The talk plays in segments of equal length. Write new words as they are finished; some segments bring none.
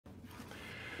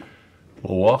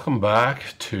Well, welcome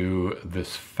back to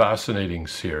this fascinating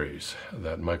series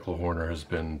that Michael Horner has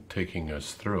been taking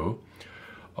us through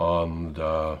on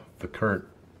the current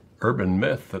urban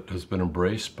myth that has been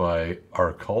embraced by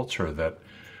our culture that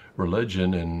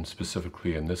religion, and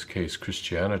specifically in this case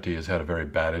Christianity, has had a very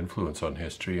bad influence on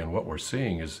history. And what we're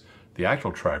seeing is the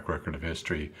actual track record of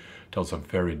history tells a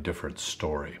very different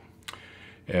story.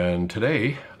 And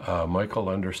today, Michael,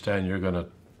 I understand you're going to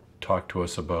talk to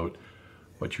us about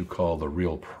what you call the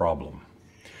real problem.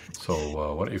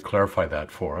 So why don't you clarify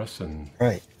that for us? And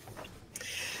Right.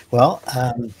 Well,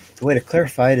 the way to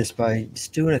clarify it is by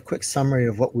just doing a quick summary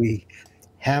of what we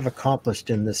have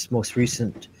accomplished in this most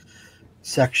recent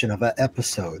section of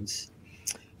episodes.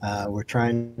 We're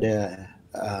trying to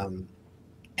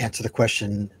answer the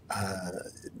question,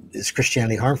 is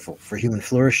Christianity harmful for human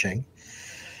flourishing?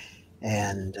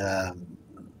 And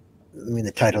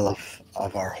the title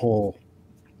of our whole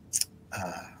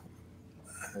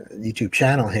YouTube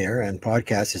channel here and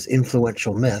podcast is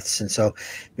Influential Myths. And so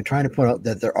we're trying to point out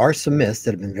that there are some myths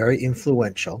that have been very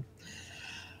influential.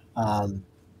 And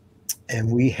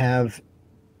we have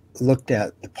looked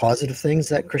at the positive things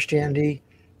that Christianity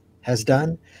has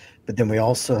done, but then we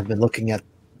also have been looking at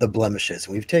the blemishes.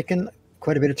 We've taken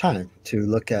quite a bit of time to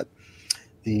look at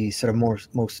the sort of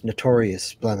most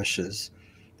notorious blemishes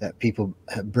that people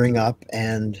bring up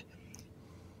and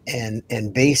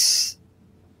base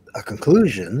a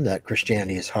conclusion that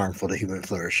Christianity is harmful to human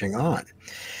flourishing on.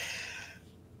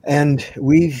 And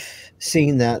we've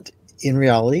seen that in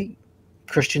reality,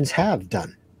 Christians have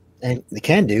done, and they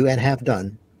can do and have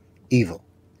done evil.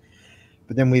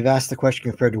 But then we've asked the question,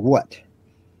 compared to what?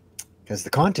 Because the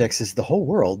context is the whole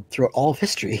world throughout all of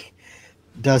history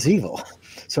does evil.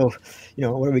 So,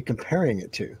 what are we comparing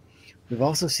it to? We've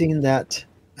also seen that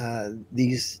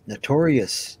these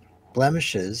notorious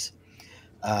blemishes,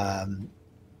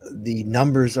 the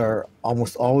numbers are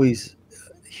almost always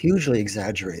hugely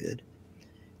exaggerated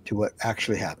to what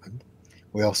actually happened.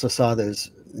 We also saw there's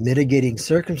mitigating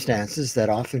circumstances that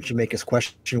often should make us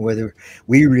question whether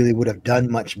we really would have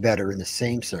done much better in the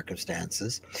same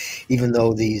circumstances, even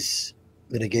though these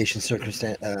mitigation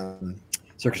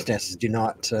circumstances do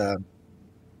not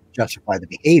justify the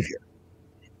behavior.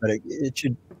 But it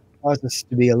should cause us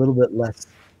to be a little bit less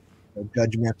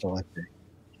judgmental, I think.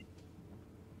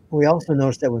 We also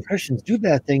notice that when Christians do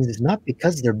bad things, it's not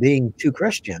because they're being too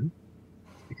Christian,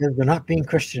 because they're not being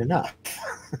Christian enough.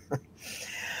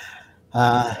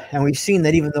 And we've seen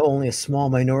that even though only a small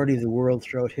minority of the world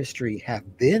throughout history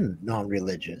have been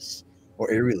non-religious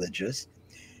or irreligious,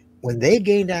 when they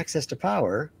gained access to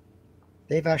power,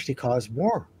 they've actually caused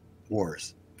more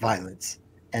wars, violence,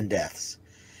 and deaths.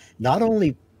 Not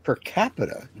only per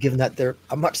capita, given that they're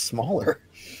a much smaller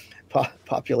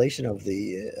population of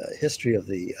the history of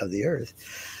the earth,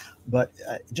 but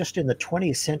just in the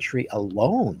 20th century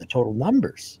alone, the total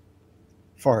numbers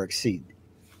far exceed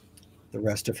the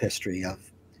rest of history of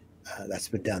that's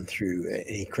been done through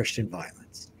any Christian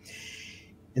violence.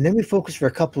 And then we focus for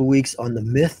a couple of weeks on the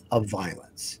myth of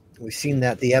violence. We've seen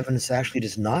that the evidence actually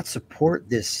does not support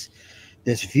this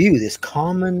view, this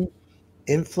common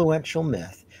influential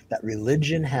myth that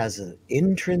religion has an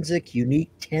intrinsic, unique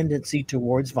tendency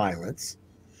towards violence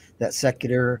that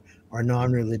secular or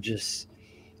non-religious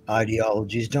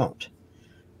ideologies don't.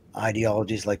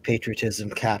 Ideologies like patriotism,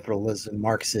 capitalism,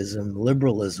 Marxism,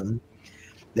 liberalism,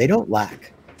 they don't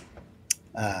lack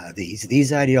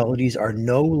these ideologies are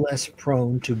no less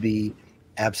prone to be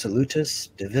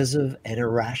absolutist, divisive, and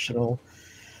irrational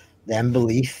than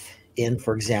belief in,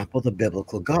 for example, the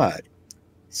biblical God.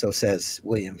 So says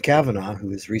William Cavanaugh, who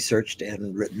has researched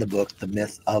and written the book, The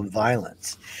Myth of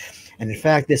Violence. And in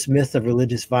fact, this myth of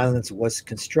religious violence was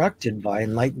constructed by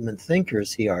Enlightenment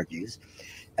thinkers, he argues,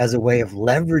 as a way of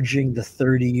leveraging the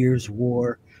 30 Years'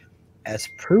 War as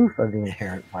proof of the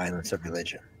inherent violence of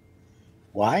religion.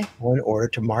 Why? Well, in order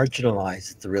to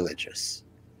marginalize the religious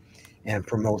and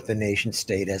promote the nation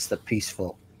state as the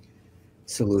peaceful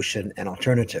solution and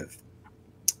alternative.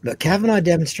 But Kavanaugh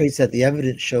demonstrates that the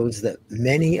evidence shows that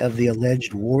many of the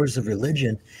alleged wars of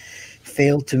religion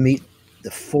failed to meet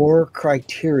the 4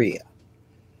 criteria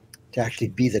to actually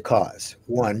be the cause.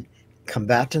 1,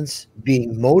 combatants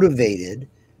being motivated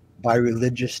by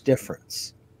religious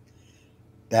difference.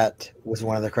 That was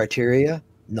one of the criteria,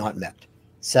 not met.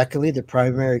 Secondly, the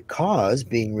primary cause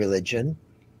being religion,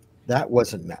 that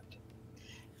wasn't met.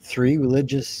 3,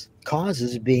 religious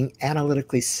causes being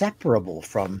analytically separable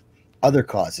from other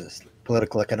causes,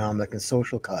 political, economic, and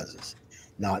social causes,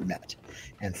 not met.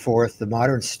 And 4th, the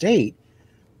modern state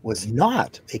was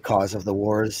not a cause of the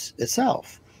wars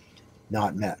itself,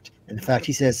 not met. In fact,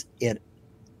 he says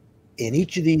in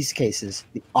each of these cases,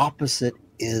 the opposite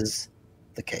is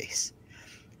the case.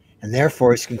 And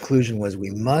therefore, his conclusion was,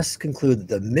 we must conclude that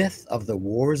the myth of the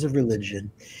wars of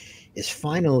religion is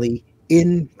finally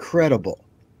incredible.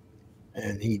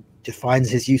 And he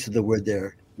defines his use of the word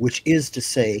there, which is to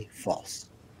say false.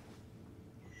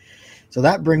 So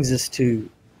that brings us to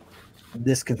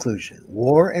this conclusion.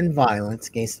 War and violence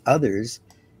against others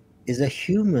is a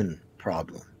human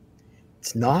problem.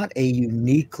 It's not a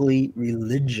uniquely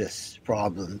religious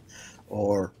problem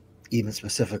or even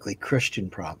specifically Christian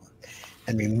problem.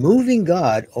 And removing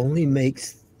God only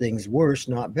makes things worse,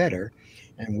 not better.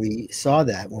 And we saw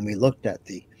that when we looked at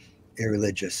the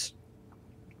irreligious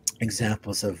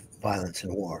examples of violence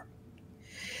and war.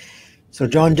 So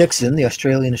John Dickson, the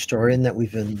Australian historian that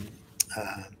we've been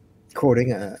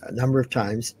quoting a number of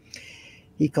times,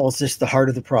 he calls this the heart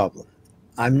of the problem.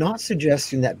 I'm not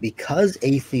suggesting that because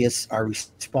atheists are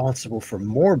responsible for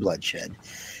more bloodshed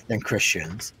than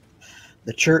Christians,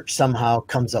 the church somehow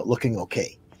comes out looking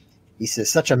okay. He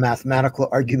says such a mathematical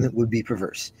argument would be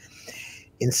perverse.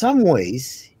 In some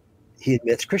ways, he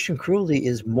admits Christian cruelty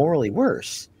is morally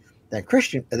worse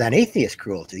than atheist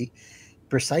cruelty,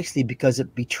 precisely because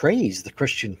it betrays the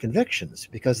Christian convictions,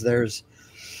 because there's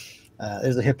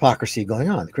a hypocrisy going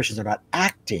on. The Christians are not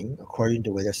acting according to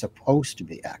the way they're supposed to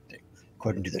be acting,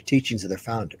 according to the teachings of their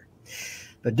founder.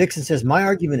 But Dickson says, my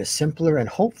argument is simpler and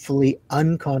hopefully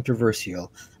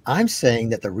uncontroversial. I'm saying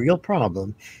that the real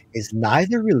problem is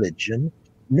neither religion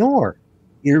nor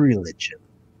irreligion.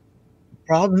 The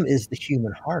problem is the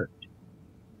human heart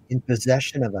in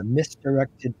possession of a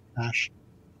misdirected passion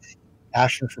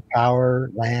for power,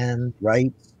 land,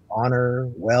 rights, honor,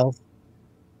 wealth,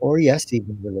 or yes,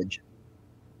 even religion.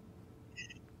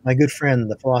 My good friend,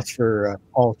 the philosopher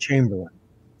Paul Chamberlain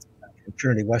from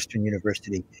Trinity Western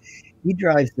University, he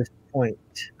drives this point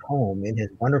home in his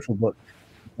wonderful book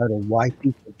entitled Why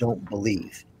People Don't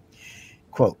Believe.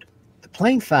 Quote, the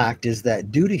plain fact is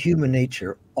that due to human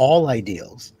nature, all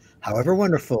ideals, however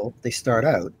wonderful they start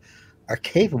out, are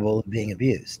capable of being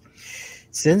abused.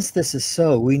 Since this is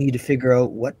so, we need to figure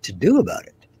out what to do about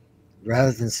it,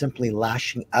 rather than simply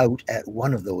lashing out at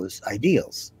one of those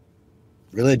ideals,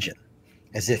 religion,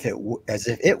 as if it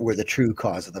were the true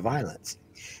cause of the violence.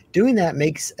 Doing that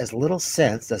makes as little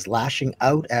sense as lashing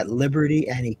out at liberty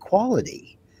and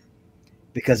equality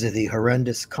because of the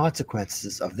horrendous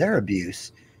consequences of their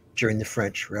abuse during the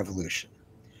French Revolution.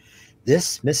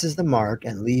 This misses the mark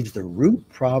and leaves the root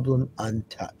problem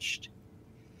untouched.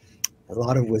 A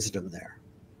lot of wisdom there.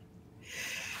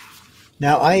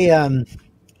 Now,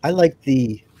 I like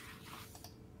the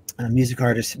music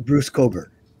artist Bruce Cockburn,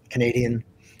 Canadian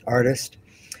artist,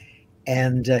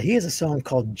 and he has a song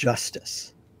called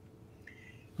Justice.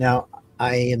 Now,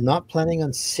 I am not planning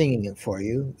on singing it for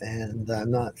you, and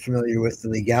I'm not familiar with the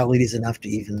legalities enough to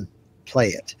even play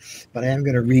it, but I am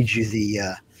going to read you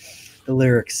the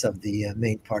lyrics of the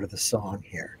main part of the song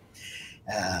here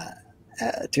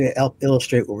to help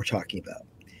illustrate what we're talking about.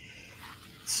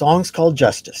 The song's called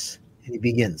Justice, and he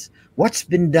begins, what's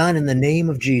been done in the name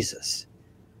of Jesus?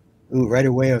 Ooh, right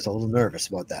away I was a little nervous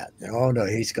about that. Oh no,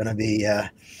 he's going to be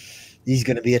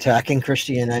attacking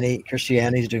Christianity.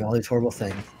 Christianity's doing all these horrible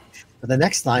things. But the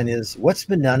next line is, what's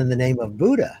been done in the name of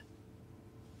Buddha?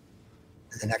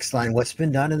 And the next line, what's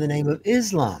been done in the name of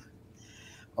Islam?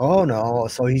 Oh no,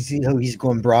 so he's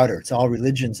going broader. It's all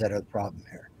religions that are the problem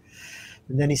here.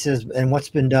 And then he says, and what's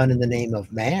been done in the name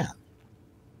of man?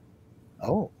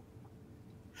 Oh.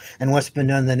 And what's been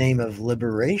done in the name of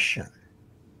liberation?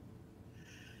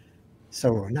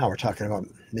 So now we're talking about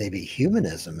maybe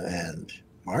humanism and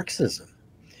Marxism.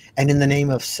 And in the name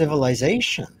of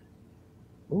civilization,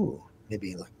 ooh,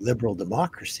 maybe like liberal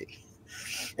democracy.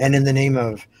 And in the name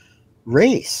of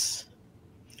race.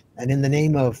 And in the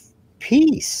name of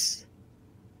peace.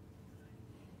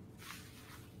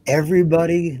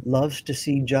 Everybody loves to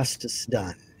see justice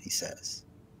done, he says.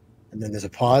 And then there's a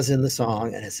pause in the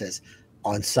song and it says,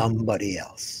 on somebody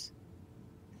else.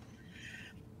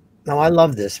 Now, I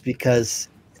love this because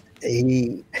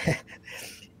he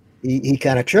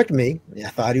kind of tricked me. I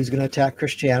thought he was going to attack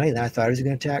Christianity, and then I thought he was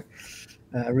going to attack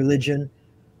religion.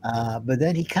 But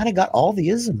then he kind of got all the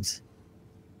isms.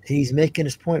 He's making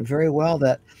his point very well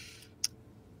that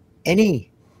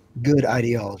any good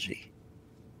ideology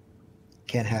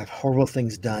can have horrible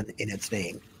things done in its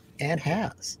name, and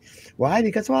has. Why?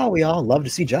 Because, well, we all love to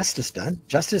see justice done.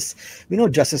 Justice, we know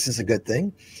justice is a good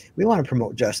thing. We want to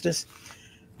promote justice.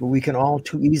 But we can all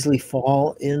too easily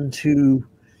fall into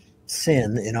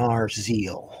sin in our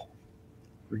zeal,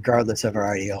 regardless of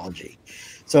our ideology.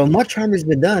 So much harm has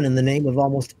been done in the name of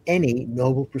almost any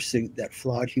noble pursuit that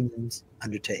flawed humans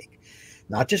undertake.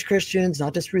 Not just Christians,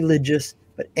 not just religious,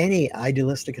 but any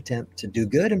idealistic attempt to do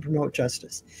good and promote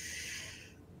justice.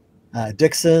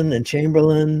 Dickson and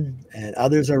Chamberlain and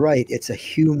others are right. It's a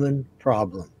human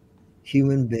problem.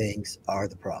 Human beings are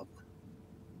the problem.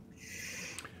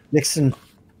 Dickson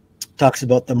talks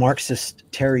about the Marxist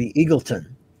Terry Eagleton,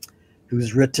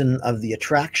 who's written of the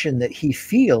attraction that he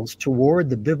feels toward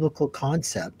the biblical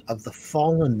concept of the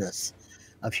fallenness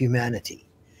of humanity,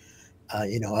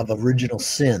 of original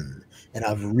sin and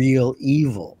of real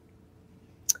evil.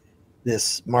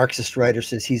 This Marxist writer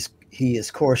says he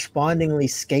is correspondingly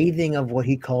scathing of what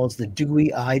he calls the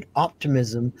dewy-eyed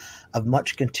optimism of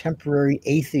much contemporary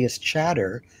atheist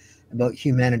chatter about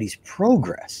humanity's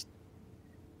progress.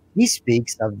 He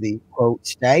speaks of the, quote,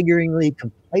 staggeringly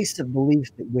complacent belief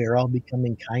that we are all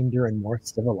becoming kinder and more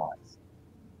civilized.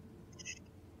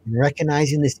 In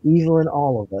recognizing this evil in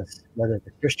all of us, whether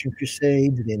the Christian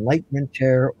Crusades, the Enlightenment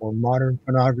terror, or modern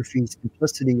pornography's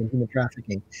complicity in human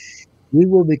trafficking, we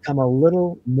will become a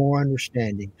little more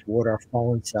understanding toward our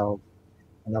fallen selves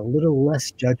and a little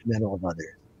less judgmental of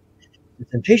others. The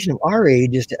temptation of our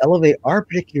age is to elevate our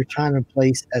particular time and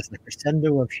place as the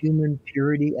crescendo of human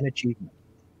purity and achievement.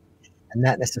 And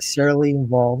that necessarily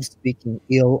involves speaking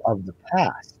ill of the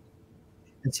past.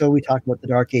 And so we talk about the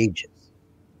Dark Ages,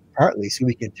 partly so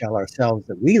we can tell ourselves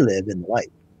that we live in the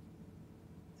light.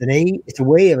 It's a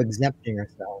way of exempting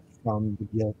ourselves from the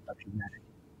guilt of humanity.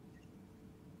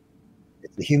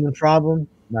 It's a human problem,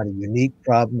 not a unique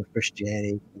problem of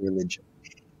Christianity or religion.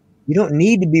 You don't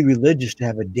need to be religious to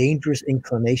have a dangerous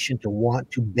inclination to want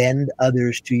to bend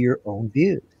others to your own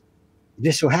views. It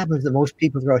just so happens that most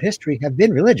people throughout history have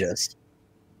been religious,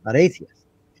 not atheists.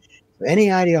 So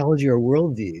any ideology or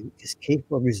worldview is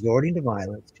capable of resorting to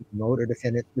violence to promote or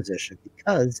defend its position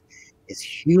because it's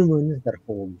humans that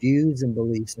hold views and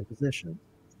beliefs and positions.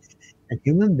 And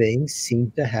human beings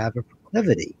seem to have a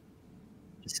proclivity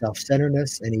to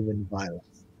self-centeredness and even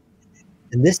violence.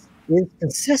 And this is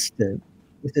consistent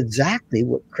with exactly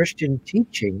what Christian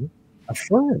teaching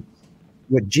affirms,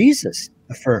 what Jesus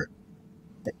affirmed,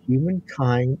 that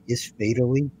humankind is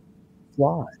fatally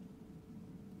flawed.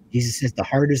 Jesus says the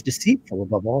heart is deceitful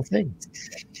above all things.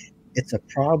 It's a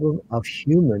problem of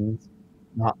humans,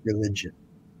 not religion.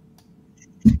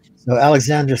 So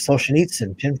Alexander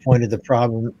Solzhenitsyn pinpointed the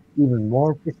problem even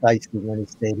more precisely when he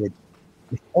stated,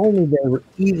 if only there were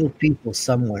evil people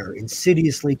somewhere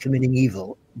insidiously committing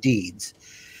evil deeds,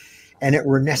 and it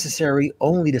were necessary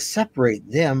only to separate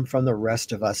them from the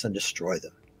rest of us and destroy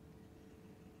them.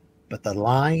 But the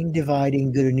line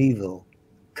dividing good and evil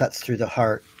cuts through the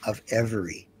heart of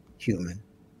every human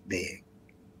being.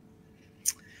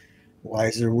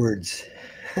 Wiser words.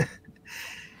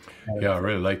 Yeah, I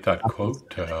really like that quote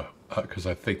because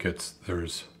I think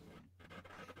there's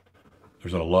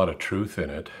a lot of truth in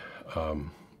it.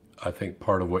 I think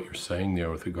part of what you're saying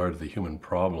there with regard to the human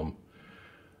problem,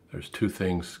 there's two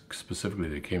things specifically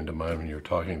that came to mind when you were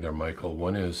talking there, Michael.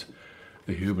 One is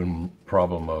the human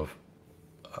problem of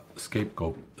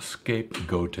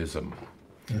scapegoatism.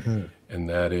 Mm-hmm. And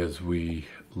that is we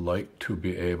like to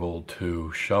be able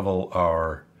to shovel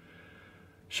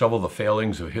the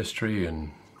failings of history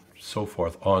and so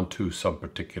forth onto some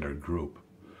particular group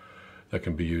that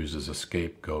can be used as a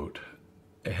scapegoat.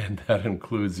 And that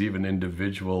includes even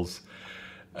individuals,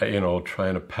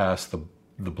 trying to pass the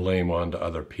blame on to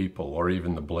other people, or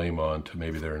even the blame on to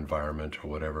maybe their environment or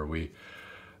whatever.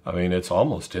 It's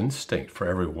almost instinct for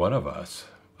every one of us.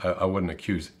 I wouldn't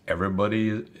accuse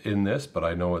everybody in this, but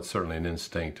I know it's certainly an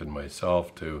instinct in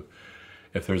myself to,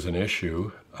 if there's an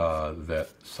issue that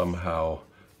somehow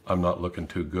I'm not looking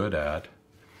too good at,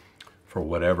 for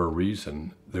whatever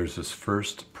reason, there's this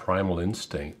first primal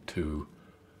instinct to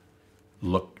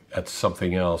look at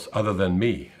something else other than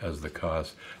me as the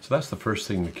cause. So that's the first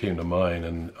thing that came to mind.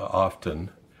 And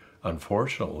often,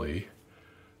 unfortunately,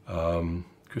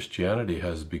 Christianity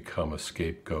has become a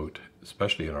scapegoat,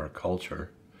 especially in our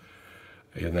culture,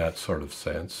 in that sort of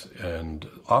sense. And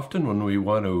often when we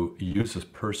want to use a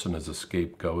person as a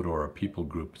scapegoat or a people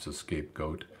group as a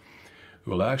scapegoat,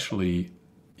 we'll actually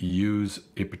use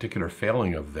a particular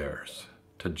failing of theirs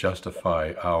to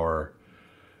justify our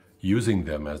using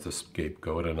them as the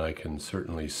scapegoat. And I can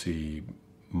certainly see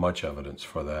much evidence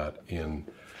for that in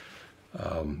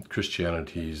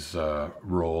Christianity's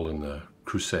role in the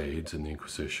Crusades and the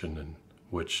Inquisition and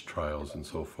witch trials and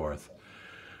so forth,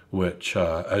 which,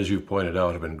 as you pointed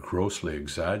out, have been grossly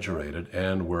exaggerated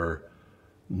and were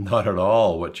not at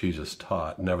all what Jesus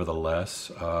taught.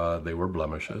 Nevertheless, they were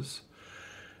blemishes.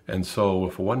 And so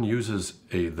if one uses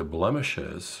the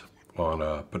blemishes on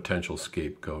a potential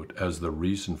scapegoat as the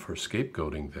reason for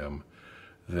scapegoating them,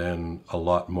 then a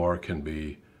lot more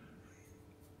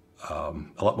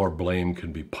blame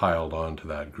can be piled onto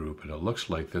that group. And it looks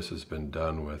like this has been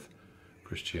done with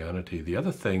Christianity. The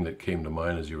other thing that came to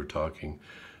mind as you were talking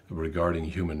regarding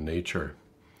human nature,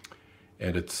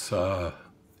 and it's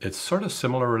sort of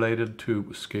similar related to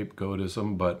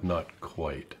scapegoatism, but not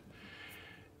quite.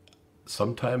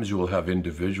 Sometimes you will have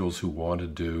individuals who want to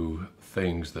do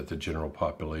things that the general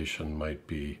population might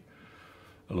be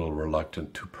a little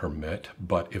reluctant to permit,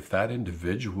 but if that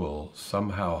individual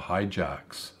somehow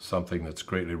hijacks something that's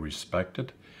greatly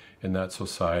respected in that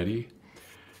society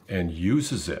and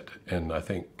uses it, and I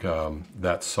think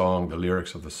that song, the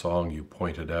lyrics of the song you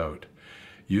pointed out,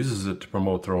 uses it to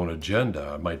promote their own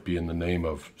agenda. It might be in the name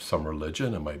of some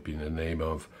religion, it might be in the name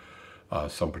of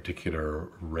some particular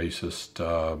racist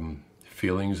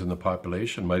feelings in the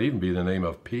population, it might even be in the name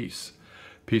of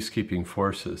peacekeeping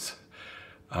forces.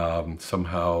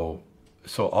 Somehow,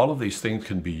 so all of these things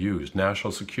can be used.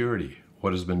 National security,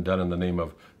 what has been done in the name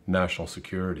of national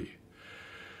security.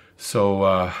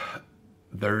 So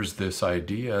there's this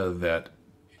idea that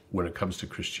when it comes to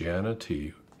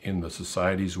Christianity, in the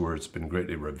societies where it's been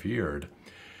greatly revered,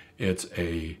 it's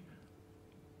a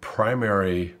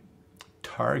primary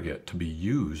target to be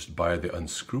used by the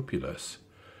unscrupulous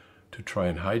to try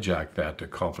and hijack that to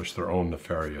accomplish their own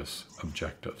nefarious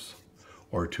objectives,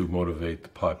 or to motivate the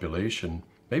population,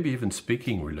 maybe even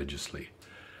speaking religiously.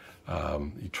 You're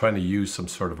trying to use some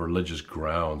sort of religious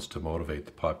grounds to motivate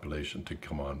the population to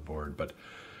come on board. But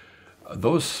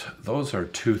those are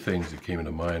two things that came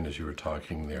into mind as you were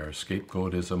talking there: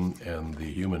 scapegoatism and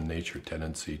the human nature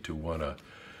tendency to want to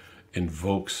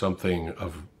invoke something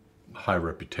of high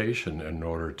reputation in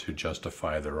order to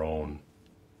justify their own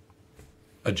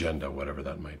agenda, whatever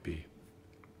that might be.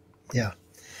 Yeah.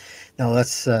 No,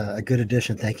 that's a good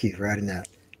addition. Thank you for adding that.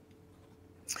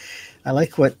 I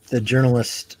like what the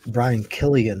journalist Brian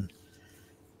Killian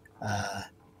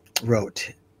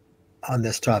wrote on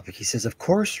this topic. He says, of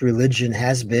course, religion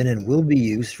has been and will be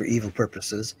used for evil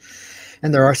purposes,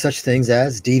 and there are such things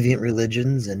as deviant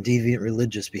religions and deviant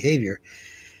religious behavior,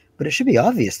 but it should be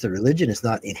obvious that religion is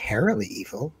not inherently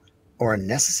evil or a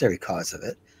necessary cause of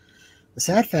it. The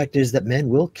sad fact is that men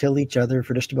will kill each other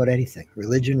for just about anything: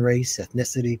 religion, race,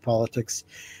 ethnicity, politics,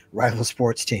 rival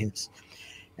sports teams.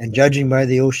 And judging by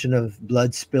the ocean of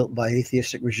blood spilt by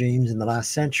atheistic regimes in the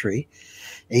last century,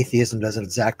 atheism doesn't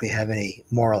exactly have any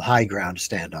moral high ground to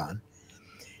stand on.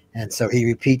 And so he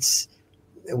repeats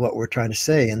what we're trying to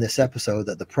say in this episode,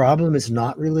 that the problem is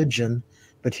not religion,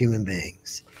 but human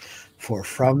beings. For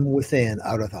from within,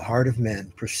 out of the heart of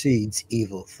men, proceeds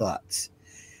evil thoughts,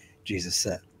 Jesus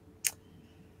said.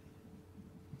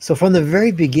 So from the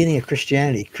very beginning of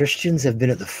Christianity, Christians have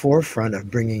been at the forefront of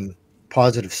bringing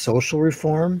positive social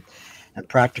reform and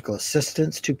practical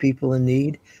assistance to people in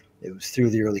need. It was through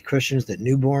the early Christians that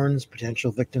newborns,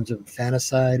 potential victims of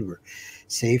infanticide, were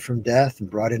saved from death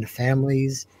and brought into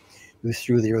families. It was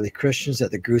through the early Christians that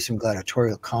the gruesome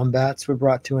gladiatorial combats were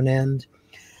brought to an end.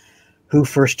 Who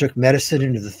first took medicine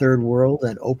into the third world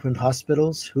and opened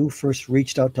hospitals? Who first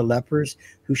reached out to lepers?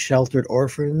 Who sheltered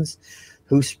orphans?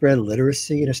 Who spread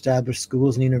literacy and established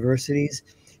schools and universities?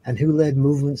 And who led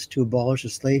movements to abolish the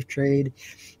slave trade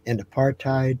and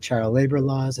apartheid, child labor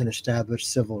laws, and establish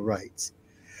civil rights?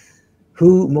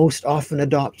 Who most often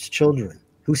adopts children?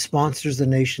 Who sponsors the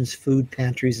nation's food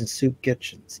pantries and soup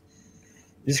kitchens?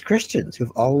 It is Christians who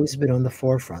have always been on the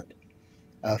forefront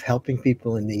of helping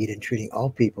people in need and treating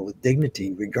all people with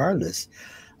dignity, regardless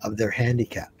of their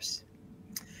handicaps.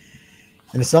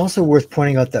 And it's also worth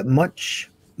pointing out that much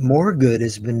more good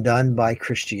has been done by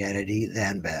Christianity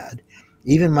than bad.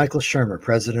 Even Michael Shermer,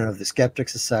 president of the Skeptic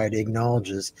Society,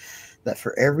 acknowledges that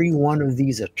for every one of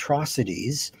these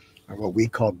atrocities, or what we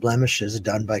call blemishes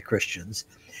done by Christians,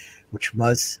 which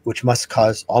must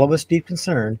cause all of us deep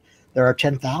concern, there are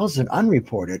 10,000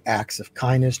 unreported acts of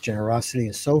kindness, generosity,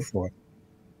 and so forth,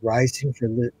 rising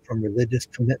from religious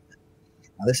commitment.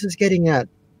 Now, this is getting at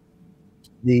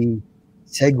the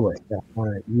segue that I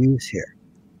want to use here.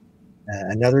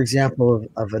 Another example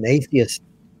of an atheist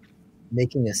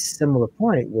making a similar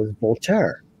point was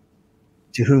Voltaire,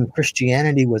 to whom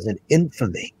Christianity was an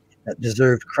infamy that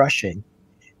deserved crushing,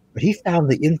 but he found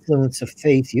the influence of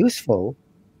faith useful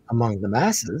among the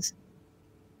masses.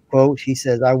 Quote, he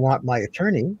says, I want my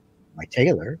attorney, my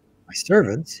tailor, my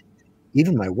servants,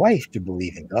 even my wife to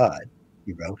believe in God,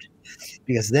 he wrote,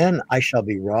 because then I shall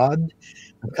be robbed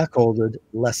and cuckolded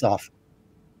less often.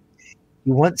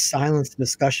 He once silenced the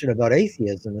discussion about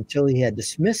atheism until he had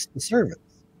dismissed the servants,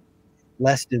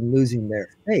 lest in losing their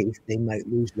faith, they might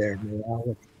lose their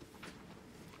morality.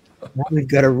 Now we've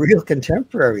got a real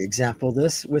contemporary example of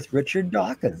this with Richard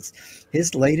Dawkins.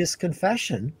 His latest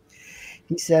confession,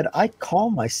 he said, I call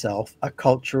myself a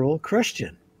cultural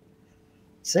Christian.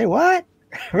 Say what?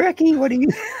 Ricky, what do you...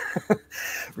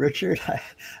 Richard,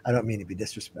 I don't mean to be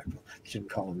disrespectful. You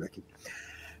shouldn't call him Ricky.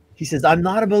 He says, I'm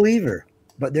not a believer,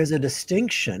 but there's a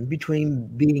distinction between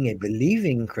being a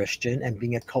believing Christian and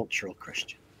being a cultural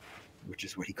Christian, which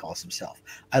is what he calls himself.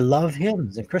 I love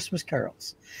hymns and Christmas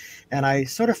carols, and I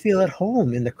sort of feel at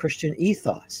home in the Christian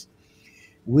ethos.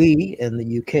 We in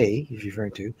the UK, he's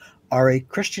referring to, are a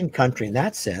Christian country in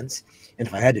that sense. And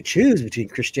if I had to choose between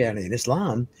Christianity and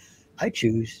Islam, I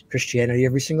choose Christianity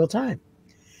every single time.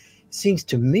 It seems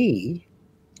to me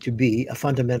to be a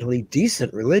fundamentally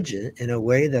decent religion in a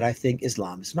way that I think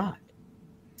Islam is not.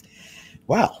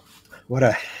 Wow, what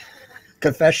a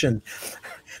confession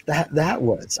that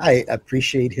was. I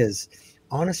appreciate his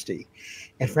honesty.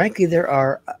 And frankly, there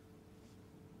are a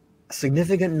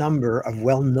significant number of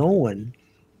well-known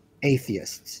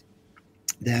atheists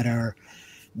that are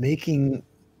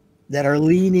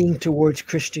leaning towards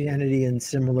Christianity in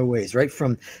similar ways, right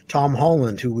from Tom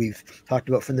Holland, who we've talked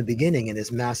about from the beginning in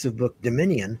his massive book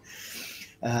Dominion,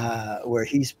 where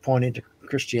he's pointing to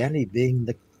Christianity being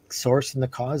the source and the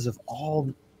cause of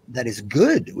all that is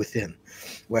good within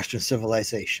Western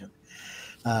civilization,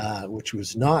 which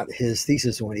was not his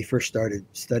thesis when he first started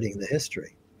studying the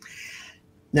history.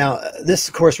 Now, this,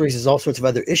 of course, raises all sorts of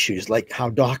other issues, like how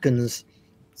Dawkins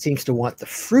seems to want the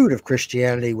fruit of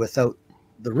Christianity without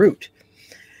the root,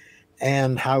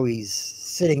 and how he's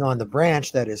sitting on the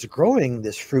branch that is growing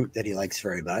this fruit that he likes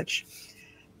very much,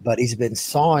 but he's been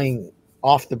sawing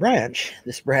off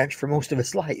this branch for most of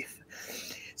his life.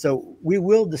 So we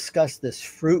will discuss this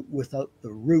fruit without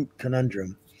the root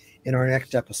conundrum in our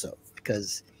next episode,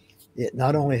 because it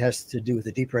not only has to do with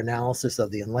a deeper analysis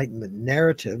of the Enlightenment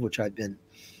narrative, which I've been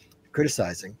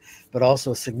criticizing, but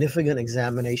also a significant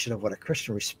examination of what a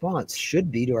Christian response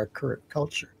should be to our current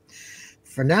culture.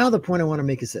 For now, the point I want to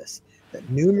make is this, that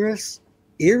numerous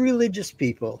irreligious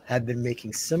people have been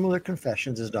making similar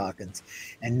confessions as Dawkins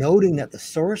and noting that the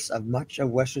source of much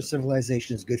of Western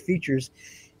civilization's good features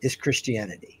is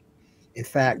Christianity. In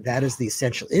fact, that is the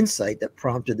essential insight that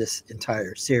prompted this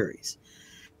entire series.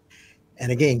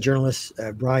 And again, journalist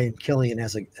Brian Killian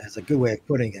has a good way of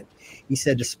putting it. He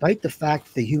said, despite the fact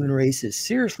that the human race is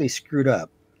seriously screwed up,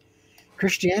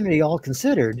 Christianity, all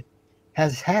considered,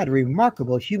 has had a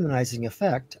remarkable humanizing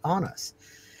effect on us.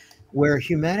 Where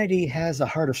humanity has a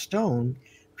heart of stone,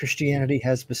 Christianity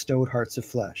has bestowed hearts of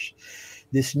flesh.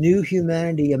 This new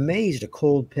humanity amazed a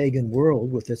cold pagan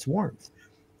world with its warmth.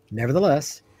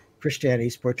 Nevertheless, Christianity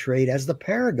is portrayed as the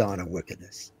paragon of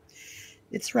wickedness.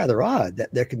 It's rather odd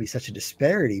that there can be such a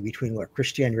disparity between what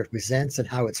Christianity represents and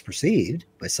how it's perceived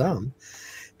by some.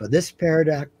 But this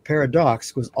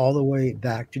paradox goes all the way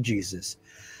back to Jesus,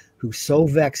 who so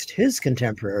vexed his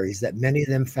contemporaries that many of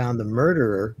them found the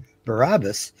murderer,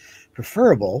 Barabbas,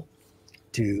 preferable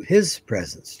to his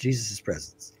presence, Jesus'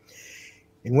 presence.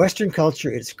 In Western culture,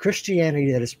 it's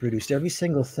Christianity that has produced every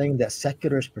single thing that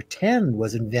secularists pretend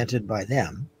was invented by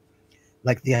them,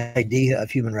 like the idea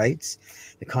of human rights,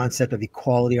 the concept of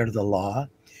equality under the law,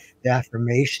 the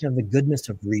affirmation of the goodness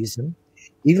of reason.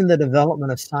 Even the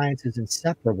development of science is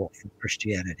inseparable from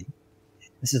Christianity.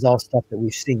 This is all stuff that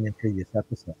we've seen in previous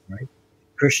episodes, right?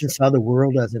 Christians saw the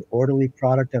world as an orderly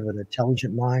product of an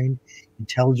intelligent mind,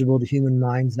 intelligible to human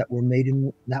minds that were made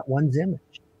in that one's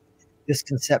image. This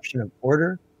conception of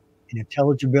order and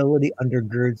intelligibility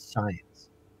undergirds science.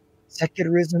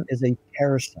 Secularism is a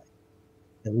parasite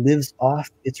that lives off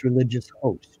its religious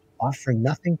host, offering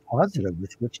nothing positive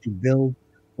with which to build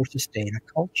or sustain a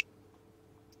culture.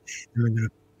 And I'm going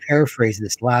to paraphrase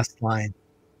this last line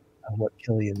of what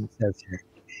Killian says here.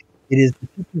 It is the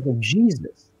teaching of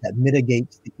Jesus that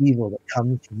mitigates the evil that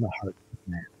comes from the heart of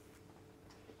man.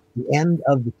 The end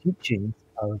of the teachings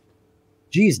of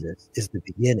Jesus is the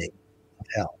beginning of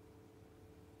hell.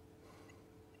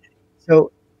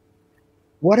 So,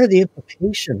 what are the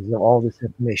implications of all this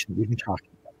information that we've been talking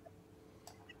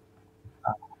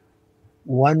about?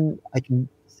 One, I can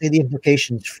say the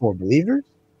implications for believers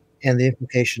and the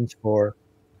implications for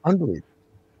unbelievers.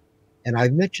 And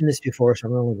I've mentioned this before, so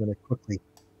I'm only going to quickly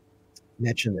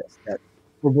mention this, that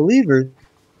for believers,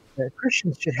 that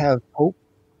Christians should have hope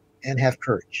and have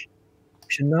courage.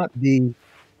 Should not be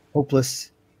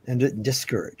hopeless and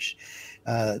discouraged.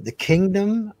 The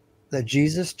kingdom that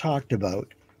Jesus talked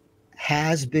about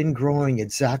has been growing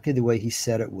exactly the way he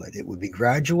said it would. It would be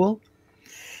gradual.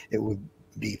 It would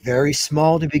be very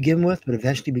small to begin with, but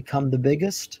eventually become the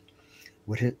biggest,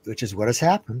 which is what has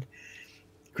happened.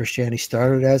 Christianity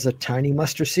started as a tiny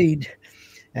mustard seed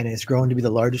and it's grown to be the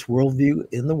largest worldview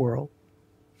in the world.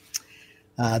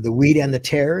 The wheat and the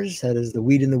tares, that is the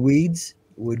wheat and the weeds,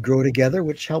 would grow together,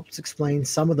 which helps explain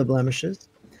some of the blemishes.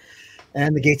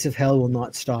 And the gates of hell will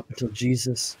not stop until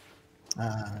Jesus,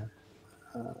 the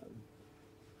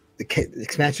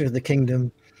expansion of the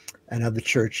kingdom and of the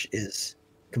church is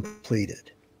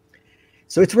completed.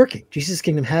 So it's working. Jesus'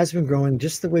 kingdom has been growing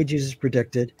just the way Jesus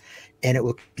predicted, and it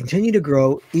will continue to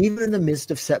grow even in the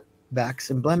midst of setbacks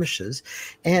and blemishes.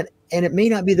 And it may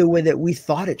not be the way that we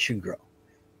thought it should grow.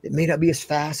 It may not be as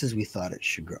fast as we thought it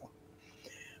should grow.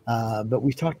 But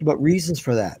we've talked about reasons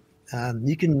for that.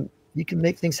 You can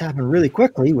make things happen really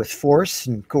quickly with force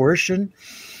and coercion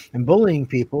and bullying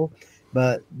people,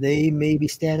 but they may be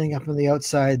standing up on the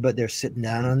outside, but they're sitting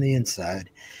down on the inside.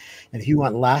 And if you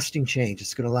want lasting change,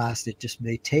 it's going to last. It just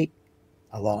may take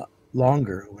a lot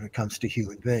longer when it comes to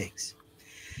human beings.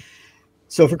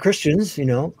 So for Christians,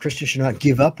 Christians should not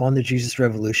give up on the Jesus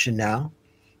revolution now,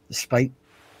 despite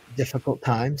difficult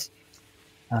times.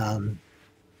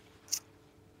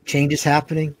 Change is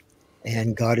happening,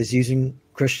 and God is using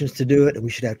Christians to do it, and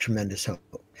we should have tremendous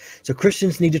hope. So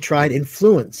Christians need to try and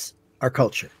influence our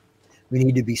culture. We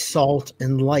need to be salt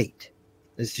and light,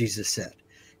 as Jesus said,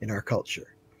 in our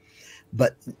culture.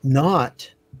 But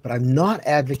I'm not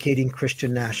advocating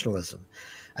Christian nationalism.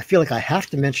 I feel like I have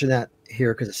to mention that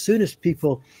here, because as soon as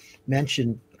people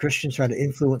mention Christians trying to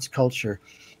influence culture,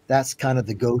 that's kind of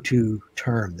the go-to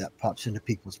term that pops into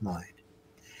people's mind.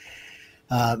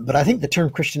 But I think the term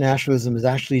Christian nationalism is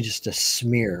actually just a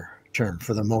smear term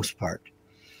for the most part.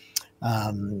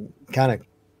 Kind of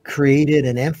created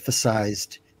and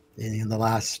emphasized in the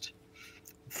last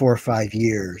 4 or 5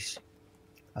 years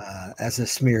as a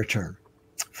smear term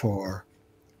for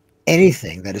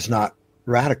anything that is not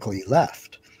radically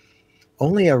left.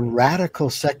 Only a radical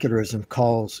secularism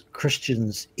calls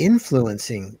Christians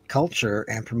influencing culture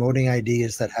and promoting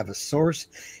ideas that have a source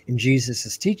in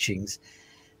Jesus's teachings,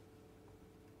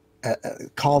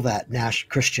 call that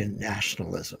Christian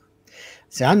nationalism.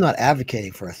 See, I'm not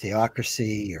advocating for a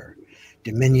theocracy or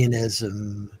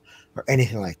dominionism or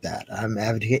anything like that. I'm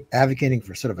advocating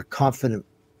for sort of a confident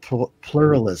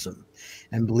pluralism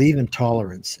and believe in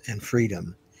tolerance and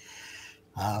freedom,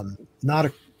 not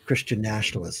a Christian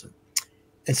nationalism.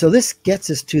 And so this gets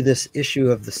us to this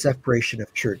issue of the separation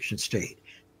of church and state.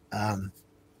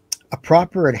 A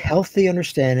proper and healthy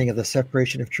understanding of the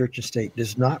separation of church and state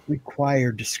does not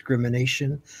require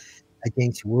discrimination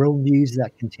against worldviews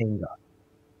that contain God,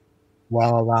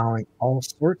 while allowing all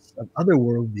sorts of other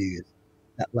worldviews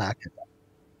that lack it.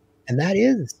 And that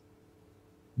is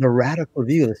the radical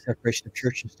view of the separation of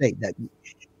church and state,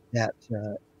 that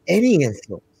any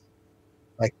influence,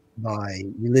 like by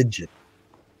religion,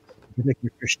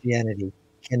 particularly Christianity,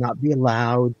 cannot be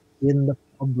allowed in the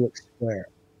public square.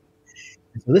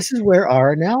 And so this is where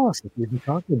our analysis we've been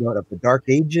talking about of the Dark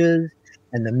Ages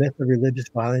and the myth of religious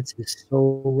violence is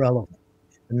so relevant.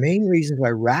 The main reasons why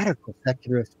radical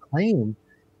secularists claim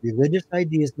religious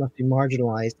ideas must be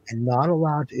marginalized and not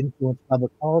allowed to influence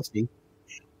public policy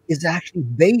is actually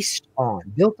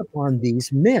built upon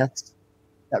these myths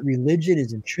that religion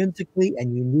is intrinsically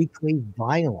and uniquely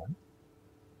violent,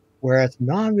 whereas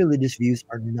non-religious views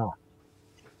are not.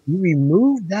 You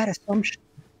remove that assumption,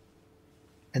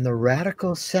 and the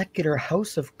radical secular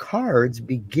house of cards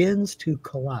begins to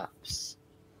collapse.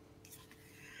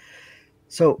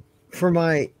 So for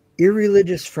my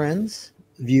irreligious friends,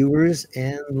 viewers,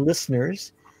 and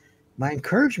listeners, my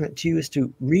encouragement to you is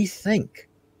to rethink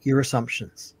your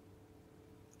assumptions,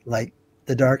 like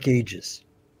the Dark Ages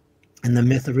and the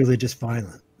myth of religious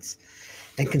violence,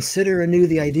 and consider anew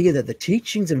the idea that the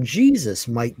teachings of Jesus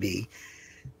might be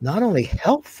not only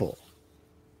helpful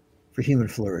for human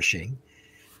flourishing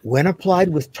when applied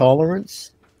with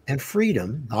tolerance and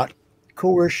freedom, not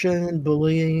coercion and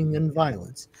bullying and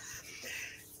violence,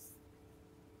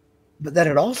 but that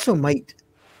it also might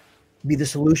be the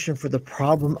solution for the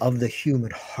problem of the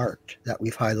human heart that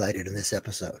we've highlighted in this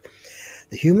episode.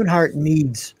 The human heart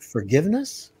needs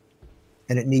forgiveness,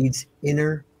 and it needs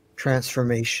inner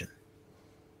transformation.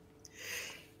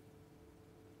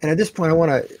 And at this point, I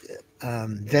want to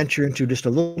venture into just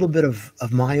a little bit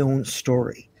of my own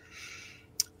story.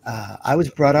 I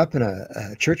was brought up in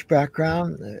a church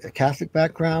background, a Catholic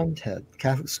background, had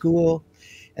Catholic school,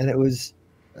 and it was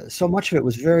so much of it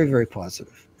was very, very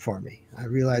positive for me. I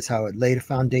realized how it laid a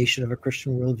foundation of a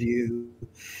Christian worldview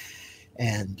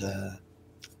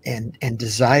and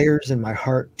desires in my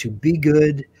heart to be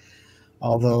good,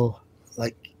 although,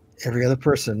 like every other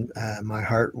person, my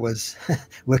heart was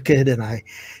wicked, and I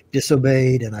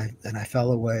disobeyed, and I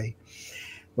fell away.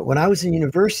 But when I was in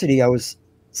university, I was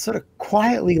sort of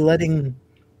quietly letting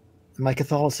my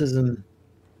Catholicism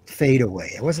fade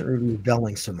away. I wasn't really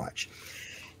rebelling so much.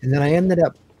 And then I ended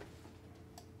up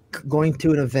going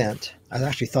to an event. I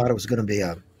actually thought it was going to be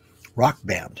a rock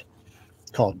band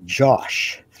called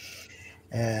Josh.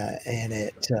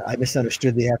 And I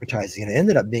misunderstood the advertising. And it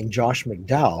ended up being Josh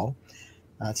McDowell.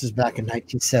 This is back in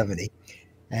 1970.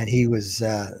 And he was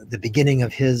the beginning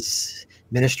of his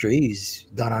ministry. He's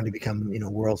gone on to become,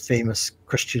 world famous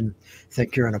Christian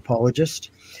thinker and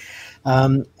apologist.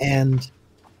 And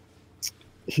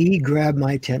he grabbed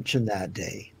my attention that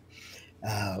day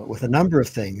with a number of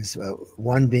things.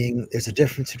 One being there's a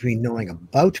difference between knowing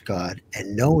about God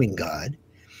and knowing God.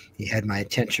 He had my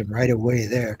attention right away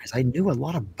there because I knew a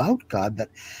lot about God, but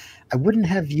I wouldn't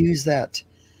have used that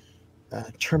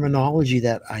terminology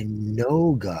that I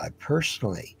know God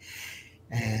personally.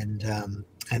 And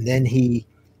then he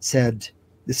said,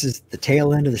 this is the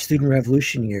tail end of the student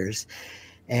revolution years.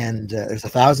 And there's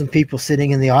 1,000 people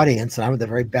sitting in the audience, and I'm at the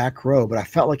very back row, but I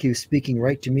felt like he was speaking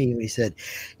right to me when he said,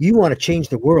 you want to change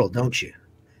the world, don't you?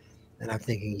 And I'm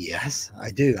thinking, yes, I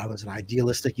do. I was an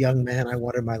idealistic young man. I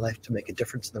wanted my life to make a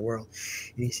difference in the world.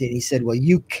 And he said, well,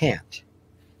 you can't,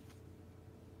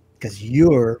 because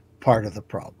you're part of the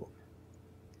problem.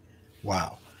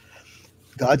 Wow.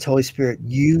 God's Holy Spirit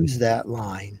used that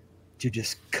line to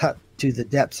just cut to the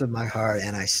depths of my heart,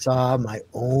 and I saw my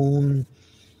own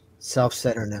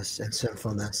self-centeredness and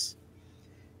sinfulness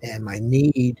and my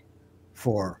need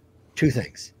for two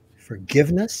things: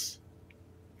 forgiveness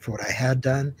for what I had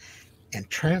done and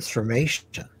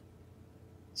transformation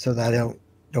so that I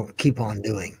don't keep on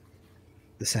doing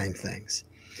the same things.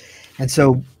 And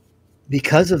so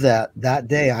because of that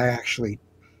day, I actually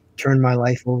turned my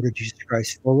life over to Jesus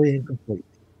Christ fully and completely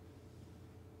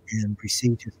and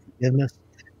received his forgiveness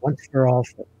once for all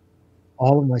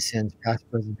of my sins, past,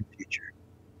 present, and future,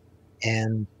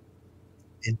 and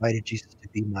invited Jesus to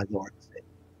be my Lord and Savior.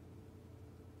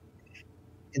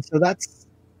 And so that's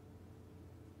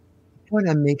the point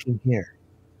I'm making here,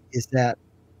 is that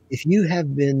if you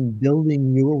have been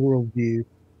building your worldview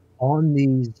on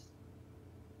these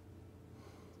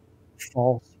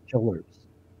false pillars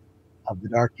of the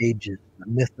Dark Ages, the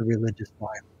myth of religious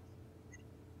violence,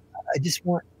 I just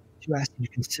want to ask you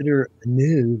to consider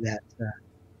anew that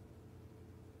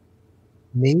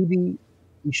maybe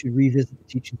you should revisit the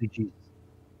teachings of Jesus.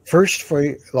 First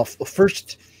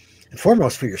and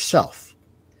foremost for yourself,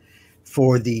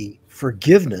 for the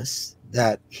forgiveness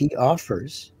that he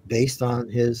offers based on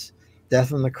his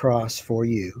death on the cross for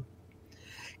you,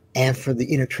 and for the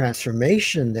inner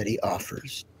transformation that he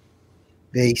offers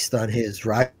based on his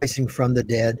rising from the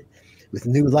dead with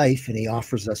new life, and he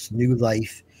offers us new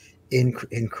life in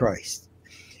Christ.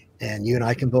 And you and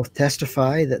I can both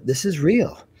testify that this is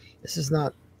real. This is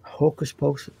not hocus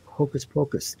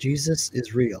pocus. Jesus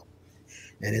is real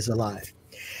and is alive.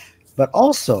 But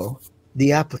also,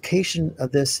 the application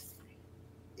of this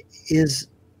is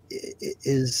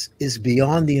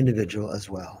beyond the individual as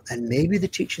well. And maybe the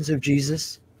teachings of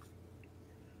Jesus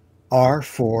are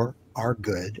for our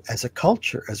good as a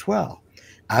culture as well.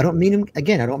 I don't mean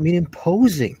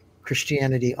imposing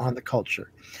Christianity on the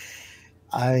culture.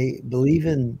 I believe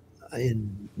in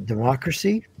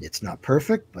democracy. It's not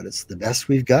perfect, but it's the best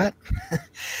we've got.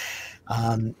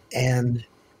 I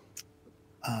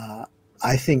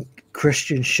think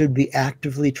Christians should be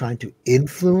actively trying to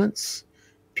influence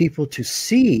people to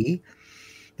see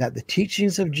that the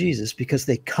teachings of Jesus, because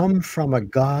they come from a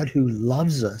God who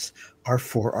loves us, are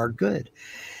for our good.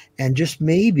 And just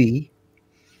maybe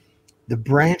the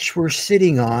branch we're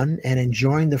sitting on and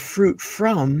enjoying the fruit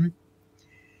from,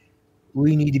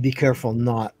 we need to be careful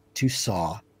not to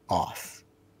saw off.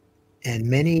 And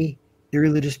many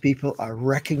irreligious people are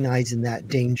recognizing that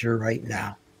danger right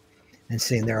now and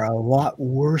saying there are a lot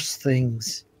worse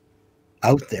things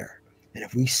out there. And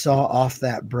if we saw off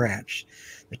that branch,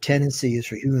 the tendency is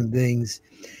for human beings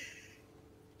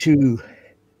to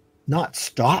not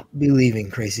stop believing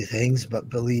crazy things, but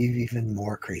believe even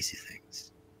more crazy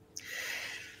things.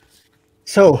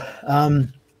 So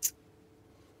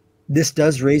this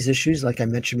does raise issues, like I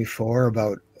mentioned before,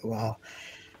 about,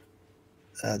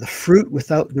 the fruit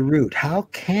without the root. How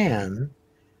can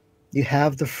you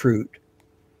have the fruit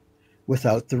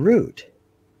without the root?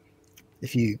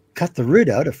 If you cut the root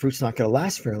out, a fruit's not going to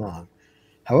last very long.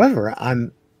 However,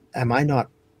 am I not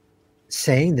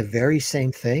saying the very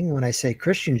same thing when I say,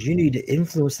 Christians, you need to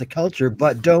influence the culture,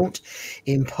 but don't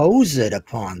impose it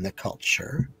upon the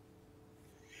culture?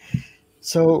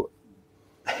 So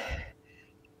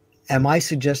am I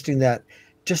suggesting that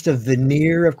just a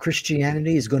veneer of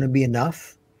Christianity is going to be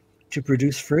enough to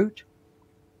produce fruit?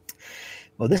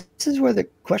 Well, this is where the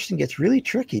question gets really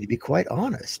tricky, to be quite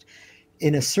honest.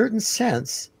 in a certain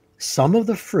sense, some of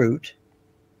the fruit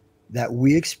that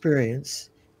we experience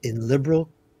in liberal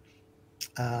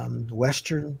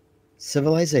Western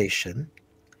civilization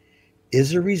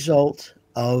is a result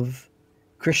of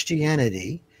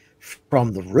Christianity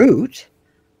from the root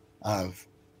of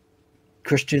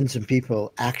Christians and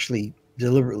people actually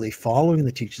deliberately following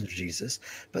the teachings of Jesus,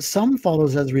 but some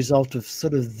follows as a result of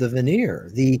sort of the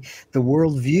veneer, the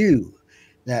worldview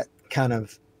that kind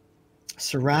of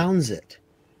surrounds it.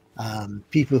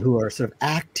 People who are sort of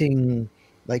acting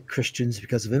like Christians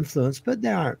because of influence, but they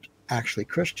aren't actually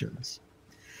Christians.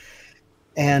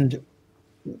 And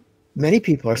many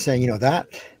people are saying,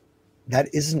 that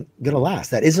isn't going to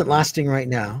last. That isn't lasting right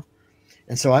now.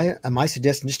 And so my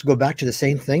suggestion, just to go back to the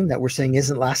same thing that we're saying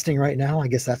isn't lasting right now, I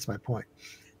guess that's my point.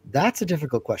 That's a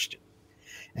difficult question.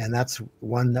 And that's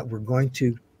one that we're going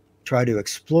to try to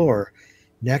explore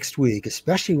next week,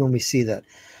 especially when we see that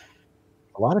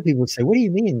a lot of people would say, what do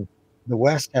you mean the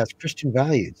West has Christian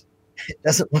values? It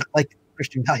doesn't look like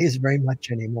Christian values very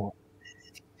much anymore.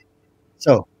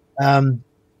 So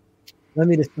let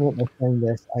me just start by saying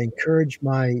this. I encourage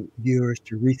my viewers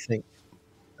to rethink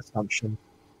assumption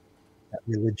that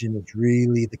religion is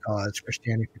really the cause,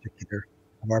 Christianity in particular,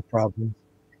 of our problems,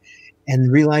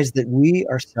 and realize that we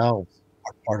ourselves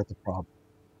are part of the problem.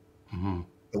 Mm-hmm.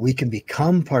 But we can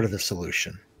become part of the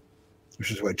solution, which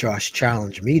is what Josh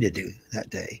challenged me to do that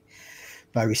day,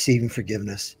 by receiving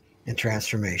forgiveness and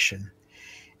transformation.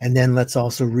 And then let's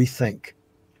also rethink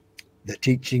the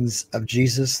teachings of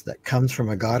Jesus that comes from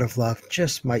a God of love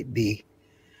just might be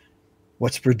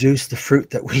what's produced the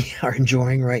fruit that we are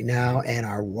enjoying right now and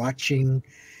are watching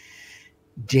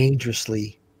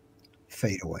dangerously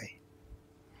fade away.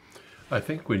 I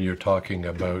think when you're talking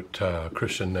about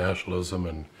Christian nationalism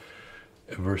and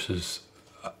versus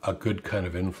a good kind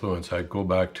of influence, I go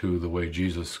back to the way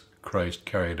Jesus Christ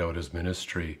carried out his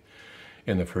ministry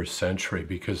in the first century,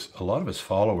 because a lot of his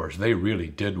followers, they really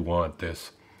did want this,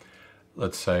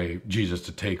 let's say, Jesus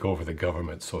to take over the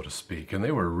government, so to speak. And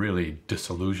they were really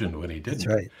disillusioned when he didn't. That's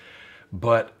right.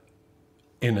 But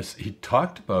he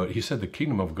said the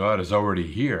kingdom of God is already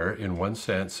here, in one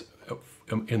sense,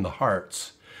 in the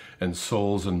hearts and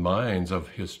souls and minds of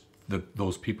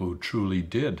those people who truly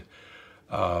did,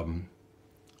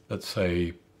 let's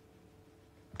say,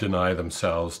 deny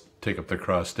themselves, take up their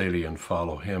cross daily and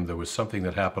follow him. There was something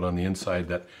that happened on the inside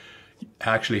that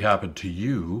actually happened to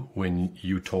you when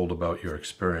you told about your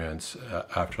experience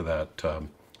after that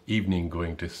evening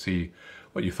going to see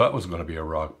what you thought was going to be a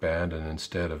rock band, and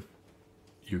instead of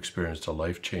you experienced a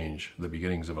life change, the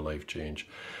beginnings of a life change.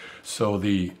 So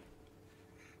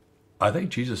I think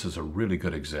Jesus is a really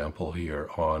good example here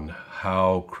on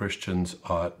how Christians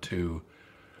ought to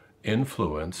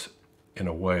influence in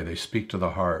a way. They speak to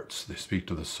the hearts, they speak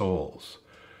to the souls.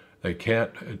 They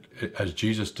can't, as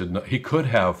Jesus did not, he could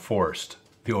have forced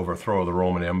the overthrow of the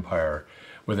Roman Empire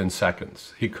within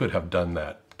seconds. He could have done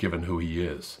that, given who he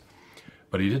is.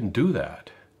 But he didn't do that.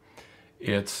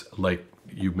 It's like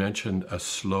you mentioned, a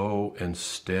slow and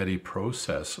steady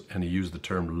process, and he used the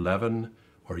term leaven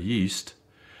or yeast,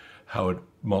 how it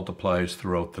multiplies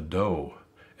throughout the dough.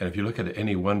 And if you look at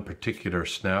any one particular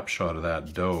snapshot of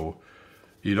that dough,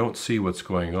 you don't see what's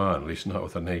going on, at least not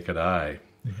with the naked eye.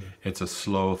 Mm-hmm. It's a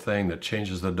slow thing that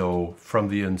changes the dough from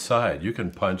the inside. You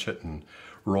can punch it and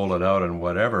roll it out and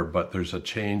whatever, but there's a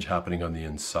change happening on the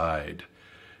inside.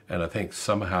 And I think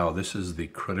somehow this is the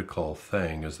critical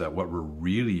thing, is that what we're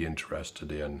really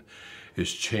interested in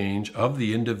is change of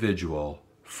the individual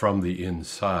from the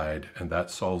inside. And that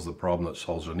solves the problem that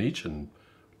Solzhenitsyn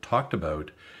talked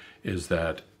about, is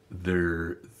that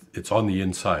it's on the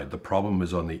inside. The problem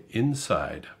is on the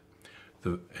inside.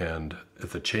 And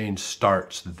if the change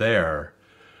starts there,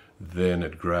 then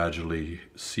it gradually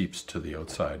seeps to the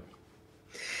outside.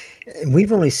 And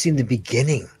we've only seen the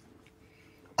beginning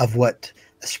of what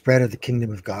a spread of the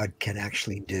kingdom of God can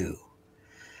actually do.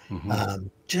 Mm-hmm.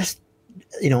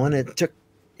 And it took,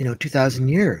 2,000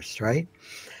 years, right?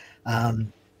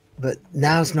 But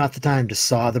now's not the time to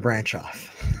saw the branch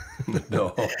off.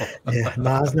 No. Yeah,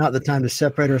 now's not the time to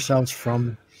separate ourselves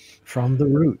from the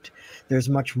root. There's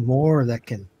much more that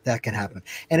can happen,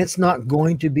 and it's not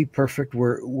going to be perfect.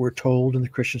 We're told in the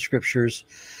Christian scriptures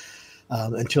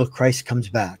until Christ comes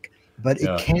back. But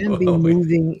it can be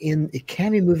moving in. It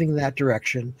can be moving in that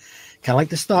direction, kind of like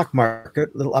the stock market,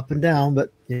 a little up and down.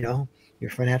 But your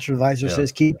financial advisor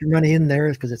says keep your money in there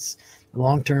because it's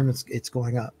long term. It's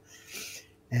going up.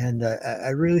 And I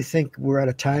really think we're at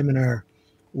a time in our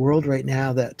world right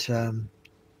now that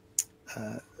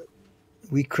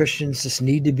we Christians just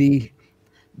need to be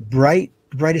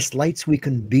brightest lights we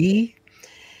can be,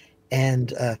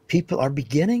 And people are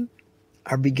beginning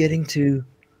to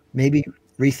maybe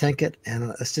rethink it. And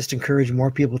let's just encourage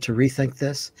more people to rethink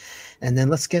this. And then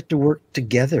let's get to work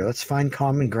together. Let's find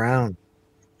common ground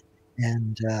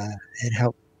and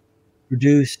help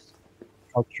produce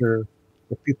culture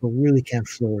where people really can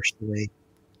flourish the way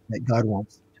that God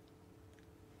wants them.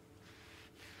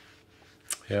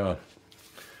 Yeah.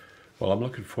 Well, I'm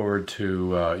looking forward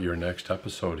to your next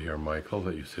episode here, Michael,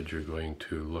 that you said you're going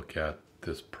to look at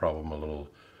this problem a little,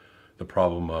 the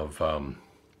problem of,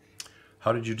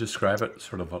 how did you describe it?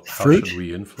 Sort of how Fruit? should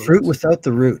we influence? Fruit without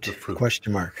the root, The fruit.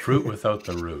 question mark. Fruit without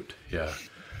the root, yeah.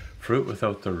 Fruit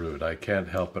without the root. I can't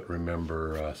help but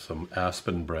remember some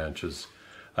aspen branches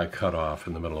I cut off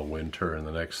in the middle of winter, and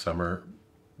the next summer,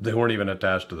 they weren't even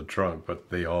attached to the trunk, but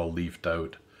they all leafed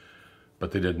out.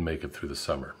 But they didn't make it through the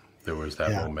summer. There was that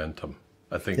Yeah. momentum.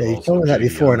 I think Yeah, you also told me that J.D.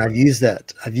 before, and Allen-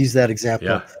 I've used that example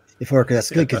Yeah. before, because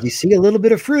that's good, because you see a little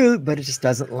bit of fruit, but it just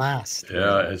doesn't last.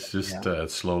 Yeah, it's just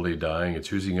it's slowly dying.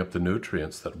 It's using up the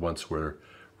nutrients that once were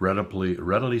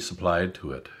readily supplied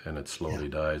to it, and it slowly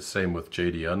dies. Same with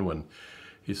J.D. Unwin.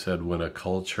 He said when a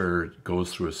culture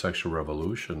goes through a sexual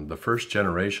revolution, the first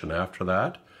generation after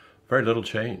that, very little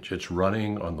change. It's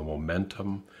running on the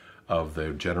momentum of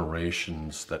the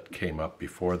generations that came up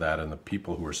before that and the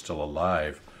people who are still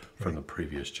alive from the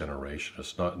previous generation.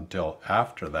 It's not until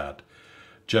after that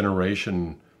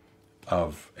generation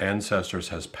of ancestors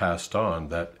has passed on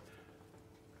that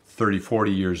 30,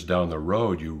 40 years down the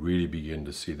road, you really begin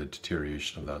to see the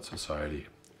deterioration of that society.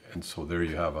 And so there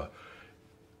you have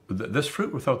this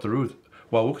fruit without the root.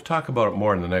 Well, we'll talk about it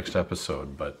more in the next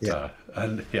episode, but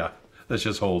let's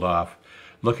just hold off.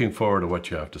 Looking forward to what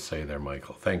you have to say there,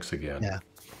 Michael. Thanks again. Yeah.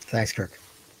 Thanks, Kirk.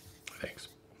 Thanks.